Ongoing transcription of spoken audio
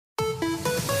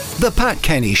The Pat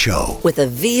Kenny Show with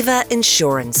Aviva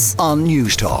Insurance on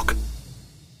News Talk.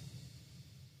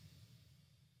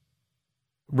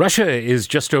 Russia is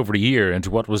just over a year into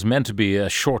what was meant to be a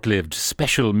short-lived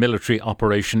special military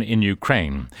operation in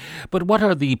Ukraine. But what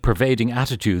are the pervading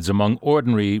attitudes among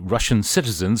ordinary Russian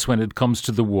citizens when it comes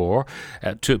to the war,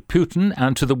 to Putin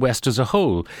and to the West as a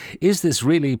whole? Is this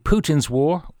really Putin's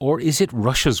war or is it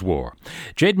Russia's war?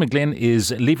 Jade McGlynn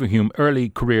is Leverhulme Early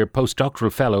Career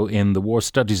Postdoctoral Fellow in the War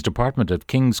Studies Department at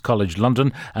King's College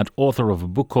London and author of a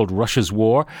book called Russia's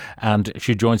War. And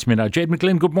she joins me now. Jade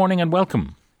McGlynn, good morning and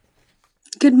welcome.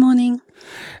 Good morning.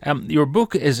 Your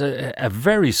book is a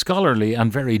very scholarly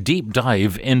and very deep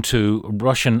dive into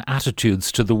Russian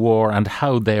attitudes to the war and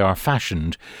how they are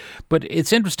fashioned. But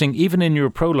it's interesting, even in your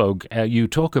prologue, you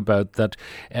talk about that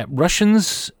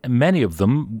Russians, many of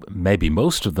them, maybe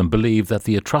most of them, believe that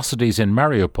the atrocities in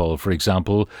Mariupol, for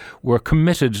example, were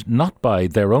committed not by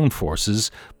their own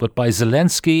forces, but by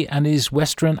Zelensky and his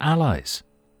Western allies.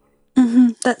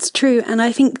 That's true. And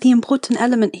I think the important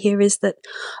element here is that,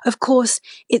 of course,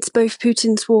 it's both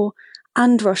Putin's war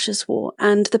and Russia's war.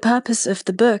 And the purpose of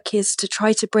the book is to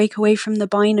try to break away from the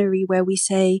binary where we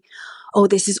say, oh,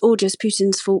 this is all just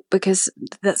Putin's fault, because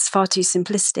that's far too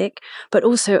simplistic. But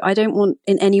also, I don't want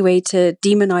in any way to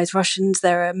demonize Russians.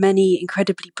 There are many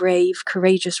incredibly brave,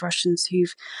 courageous Russians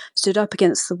who've stood up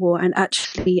against the war. And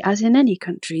actually, as in any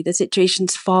country, the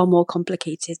situation's far more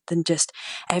complicated than just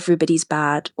everybody's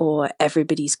bad or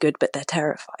everybody's good, but they're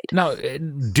terrified. Now,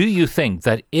 do you think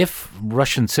that if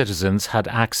Russian citizens had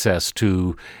access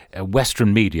to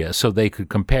Western media so they could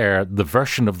compare the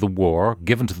version of the war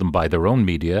given to them by their own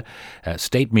media,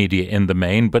 state media in the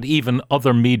main, but even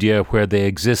other media where they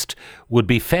exist would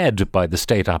be fed by the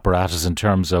state apparatus in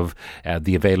terms of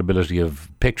the availability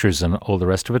of pictures and all the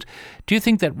rest of it. Do you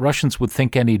think that Russians would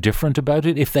think any different about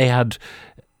it if they had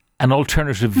an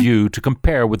alternative view to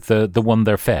compare with the one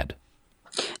they're fed?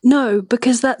 No,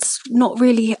 because that's not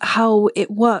really how it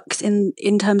works in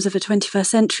terms of a 21st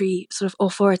century sort of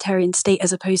authoritarian state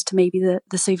as opposed to maybe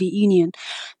the Soviet Union.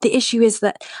 The issue is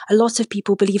that a lot of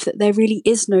people believe that there really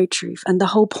is no truth. And the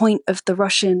whole point of the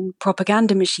Russian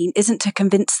propaganda machine isn't to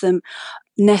convince them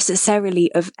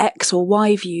necessarily of X or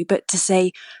Y view, but to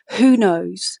say, who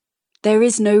knows? There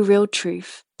is no real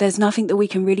truth. There's nothing that we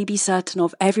can really be certain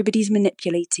of. Everybody's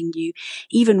manipulating you.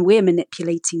 Even we're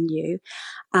manipulating you.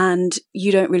 And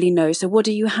you don't really know. So what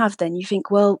do you have then? You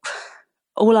think, well,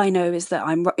 all I know is that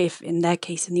if in their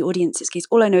case, in the audience's case,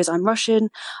 all I know is I'm Russian.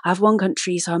 I have one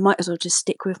country, so I might as well just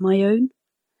stick with my own.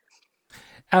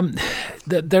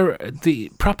 The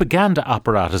propaganda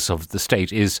apparatus of the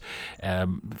state is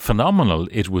phenomenal,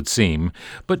 it would seem.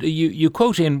 But you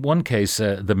quote in one case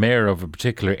the mayor of a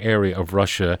particular area of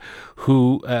Russia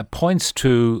who points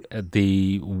to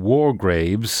the war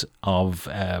graves of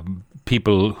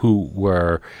people who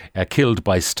were killed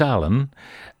by Stalin,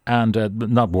 and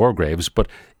not war graves, but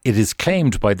it is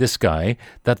claimed by this guy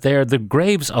that they're the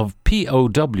graves of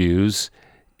POWs,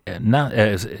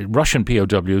 Russian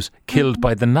POWs killed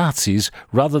by the Nazis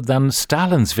rather than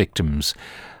Stalin's victims.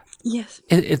 Yes.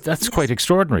 That's quite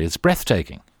extraordinary. It's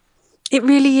breathtaking. It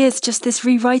really is just this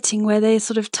rewriting where they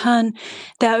sort of turn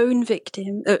their own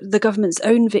victim, the government's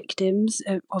own victims,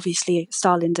 obviously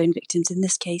Stalin's own victims in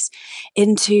this case,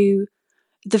 into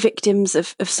the victims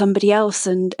of somebody else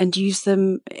and use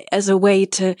them as a way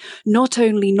to not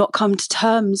only not come to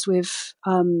terms with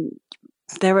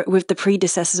the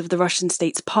predecessors of the Russian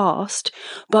state's past,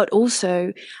 but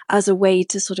also as a way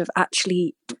to sort of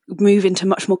actually move into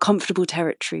much more comfortable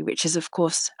territory, which is, of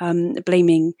course,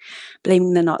 blaming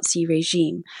the Nazi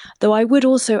regime. Though I would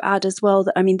also add as well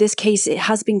that, I mean, this case, it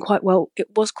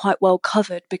was quite well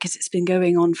covered because it's been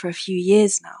going on for a few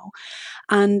years now.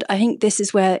 And I think this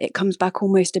is where it comes back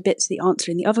almost a bit to the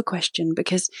answer in the other question,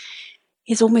 because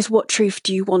it's almost what truth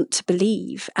do you want to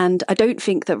believe? And I don't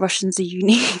think that Russians are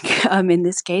unique in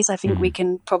this case. I think we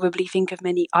can probably think of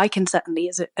many, I can certainly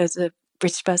as a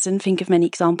British person think of many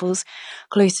examples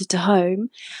closer to home.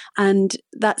 And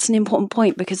that's an important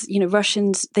point because, you know,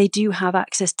 Russians, they do have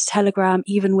access to Telegram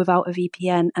even without a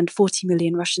VPN, and 40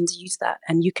 million Russians use that,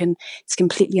 and it's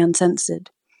completely uncensored.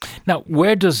 Now,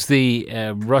 where does the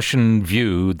Russian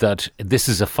view that this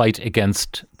is a fight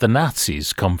against the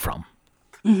Nazis come from?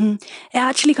 It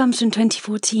actually comes from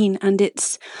 2014, and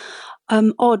it's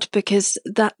odd because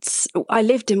I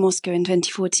lived in Moscow in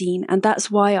 2014, and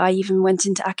that's why I even went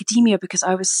into academia, because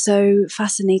I was so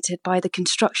fascinated by the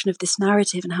construction of this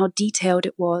narrative and how detailed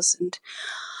it was. And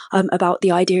about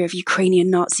the idea of Ukrainian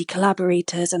Nazi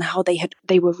collaborators and how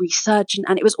they were resurgent,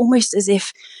 and it was almost as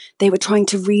if they were trying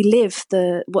to relive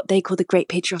what they call the Great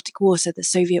Patriotic War, so the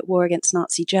Soviet war against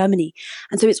Nazi Germany.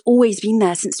 And so it's always been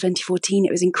there since 2014.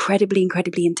 It was incredibly,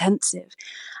 incredibly intensive.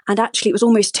 And actually, it was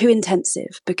almost too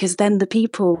intensive, because then the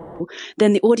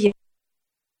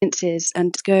audiences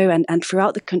and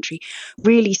throughout the country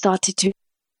really started to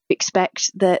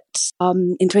expect that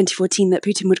in 2014 that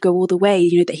Putin would go all the way,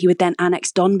 that he would then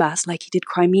annex Donbass like he did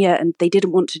Crimea, and they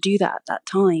didn't want to do that at that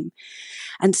time.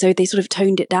 And so they sort of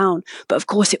toned it down. But of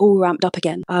course, it all ramped up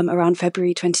again around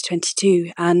February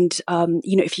 2022. And,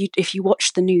 if you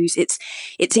watch the news,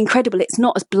 it's incredible. It's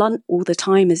not as blunt all the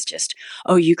time as just,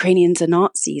 oh, Ukrainians are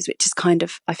Nazis, which is kind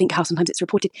of, I think, how sometimes it's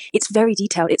reported. It's very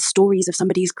detailed. It's stories of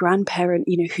somebody's grandparent,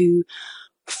 who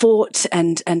fought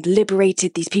and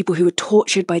liberated these people who were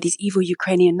tortured by these evil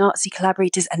Ukrainian Nazi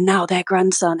collaborators, and now their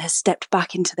grandson has stepped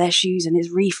back into their shoes and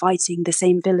is refighting the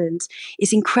same villains.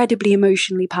 It's incredibly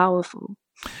emotionally powerful.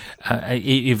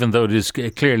 Even though it is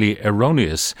clearly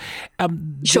erroneous.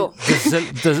 Sure.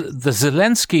 The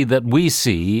Zelensky that we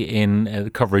see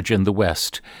in coverage in the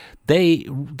West, the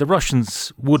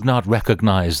Russians would not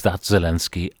recognize that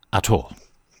Zelensky at all.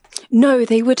 No,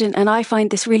 they wouldn't. And I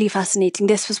find this really fascinating.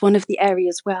 This was one of the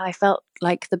areas where I felt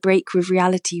like the break with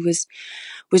reality was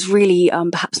really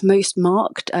perhaps most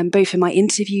marked, both in my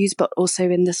interviews, but also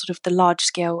in the sort of the large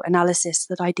scale analysis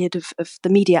that I did of the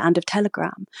media and of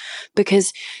Telegram,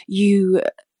 because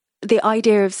the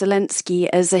idea of Zelensky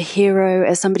as a hero,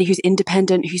 as somebody who's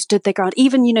independent, who stood their ground,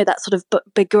 even, that sort of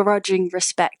begrudging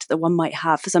respect that one might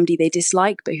have for somebody they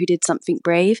dislike, but who did something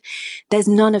brave. There's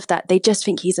none of that. They just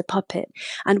think he's a puppet.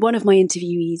 And one of my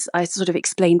interviewees, I sort of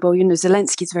explained, well,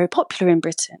 Zelensky's very popular in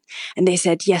Britain. And they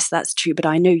said, yes, that's true, but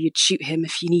I know you'd shoot him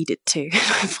if you needed to.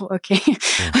 I thought, okay.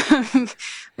 Yeah.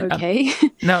 Okay.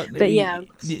 Now, but yeah.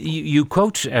 You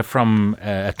quote from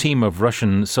a team of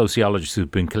Russian sociologists who've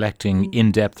been collecting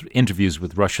in-depth interviews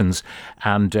with Russians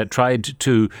and tried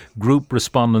to group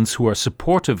respondents who are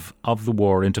supportive of the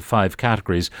war into 5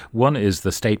 categories. One is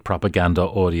the state propaganda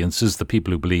audiences, the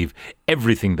people who believe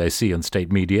everything they see on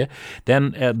state media.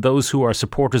 Then those who are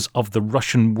supporters of the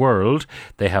Russian world,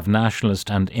 they have nationalist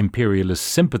and imperialist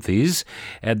sympathies.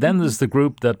 Then there's the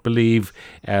group that believe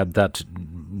that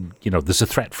there's a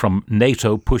threat from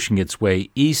NATO pushing its way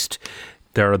east.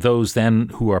 There are those then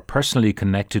who are personally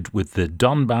connected with the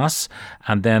Donbass,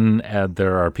 and then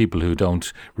there are people who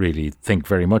don't really think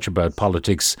very much about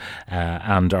politics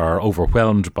and are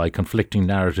overwhelmed by conflicting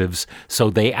narratives, so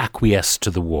they acquiesce to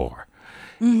the war.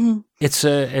 Mm-hmm. It's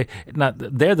now,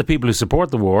 they're the people who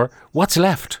support the war. What's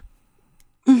left?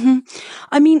 Mm-hmm.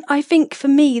 I mean, I think for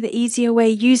me, the easier way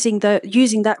using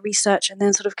that research and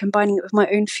then sort of combining it with my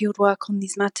own field work on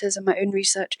these matters and my own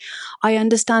research, I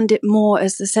understand it more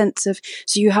as the sense of,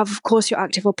 so you have, of course, your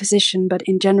active opposition, but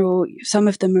in general, some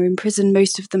of them are in prison,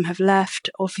 most of them have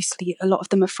left. Obviously, a lot of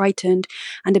them are frightened,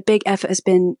 and a big effort has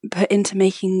been put into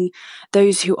making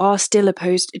those who are still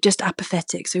opposed just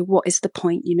apathetic. So what is the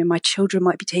point? My children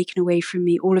might be taken away from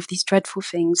me, all of these dreadful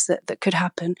things that could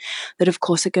happen that, of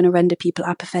course, are going to render people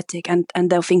apathetic, and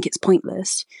they'll think it's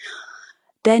pointless.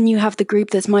 Then you have the group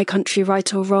that's My Country,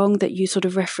 Right or Wrong, that you sort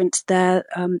of referenced there.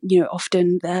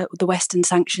 Often the Western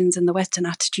sanctions and the Western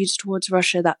attitudes towards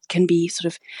Russia that can be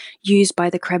sort of used by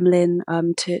the Kremlin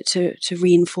to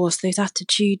reinforce those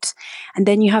attitudes. And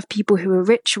then you have people who are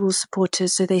ritual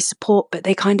supporters, so they support, but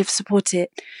they kind of support it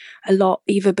a lot,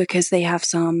 either because they have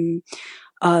some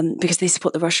because they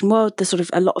support the Russian world, the sort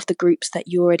of a lot of the groups that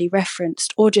you already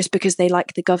referenced, or just because they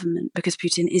like the government, because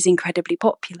Putin is incredibly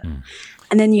popular. Mm.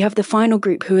 And then you have the final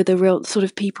group who are the real sort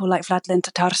of people like Vladlen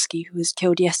Tatarsky, who was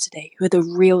killed yesterday, who are the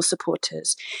real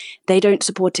supporters. They don't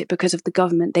support it because of the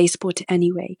government, they support it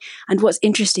anyway. And what's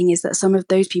interesting is that some of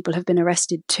those people have been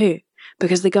arrested too,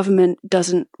 because the government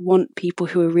doesn't want people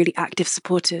who are really active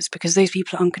supporters, because those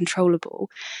people are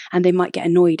uncontrollable and they might get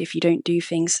annoyed if you don't do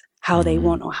things how they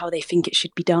want or how they think it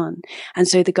should be done. And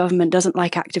so the government doesn't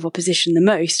like active opposition the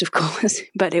most, of course,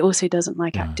 but it also doesn't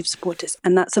like active supporters.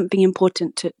 And that's something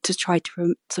important to try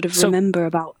to remember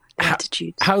about the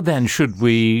attitudes. How then should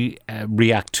we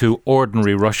react to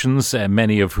ordinary Russians,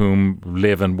 many of whom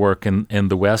live and work in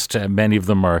the West? Many of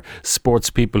them are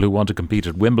sports people who want to compete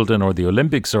at Wimbledon or the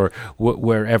Olympics or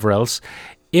wherever else.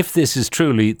 If this is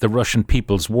truly the Russian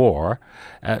people's war,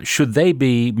 should they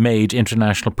be made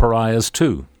international pariahs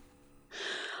too?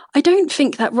 I don't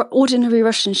think that ordinary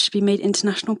Russians should be made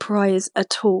international pariahs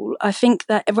at all. I think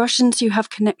that Russians who have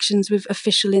connections with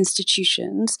official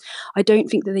institutions, I don't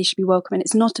think that they should be welcome. And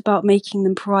it's not about making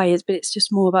them pariahs, but it's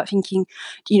just more about thinking,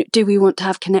 do we want to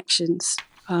have connections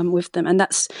with them. And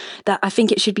that I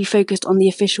think it should be focused on the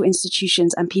official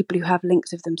institutions and people who have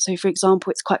links with them. So, for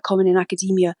example, it's quite common in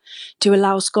academia to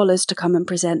allow scholars to come and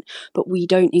present, but we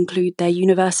don't include their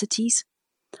universities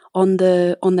on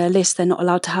their list. They're not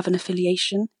allowed to have an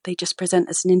affiliation. They just present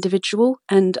as an individual.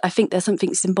 And I think there's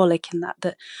something symbolic in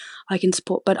that I can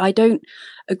support. But I don't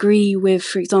agree with,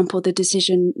 for example, the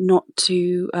decision not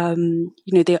to,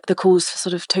 the calls for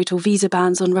sort of total visa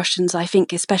bans on Russians. I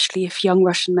think especially if young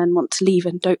Russian men want to leave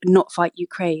and not fight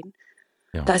Ukraine,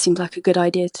 that seems like a good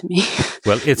idea to me.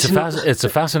 Well, it's a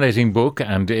fascinating book,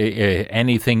 and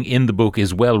anything in the book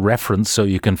is well referenced, so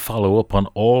you can follow up on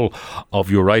all of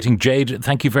your writing. Jade,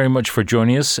 thank you very much for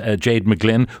joining us. Jade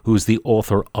McGlynn, who is the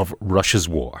author of Russia's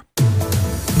War.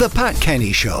 The Pat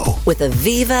Kenny Show. With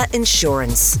Aviva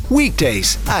Insurance.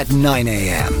 Weekdays at 9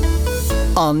 a.m.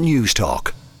 on News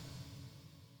Talk.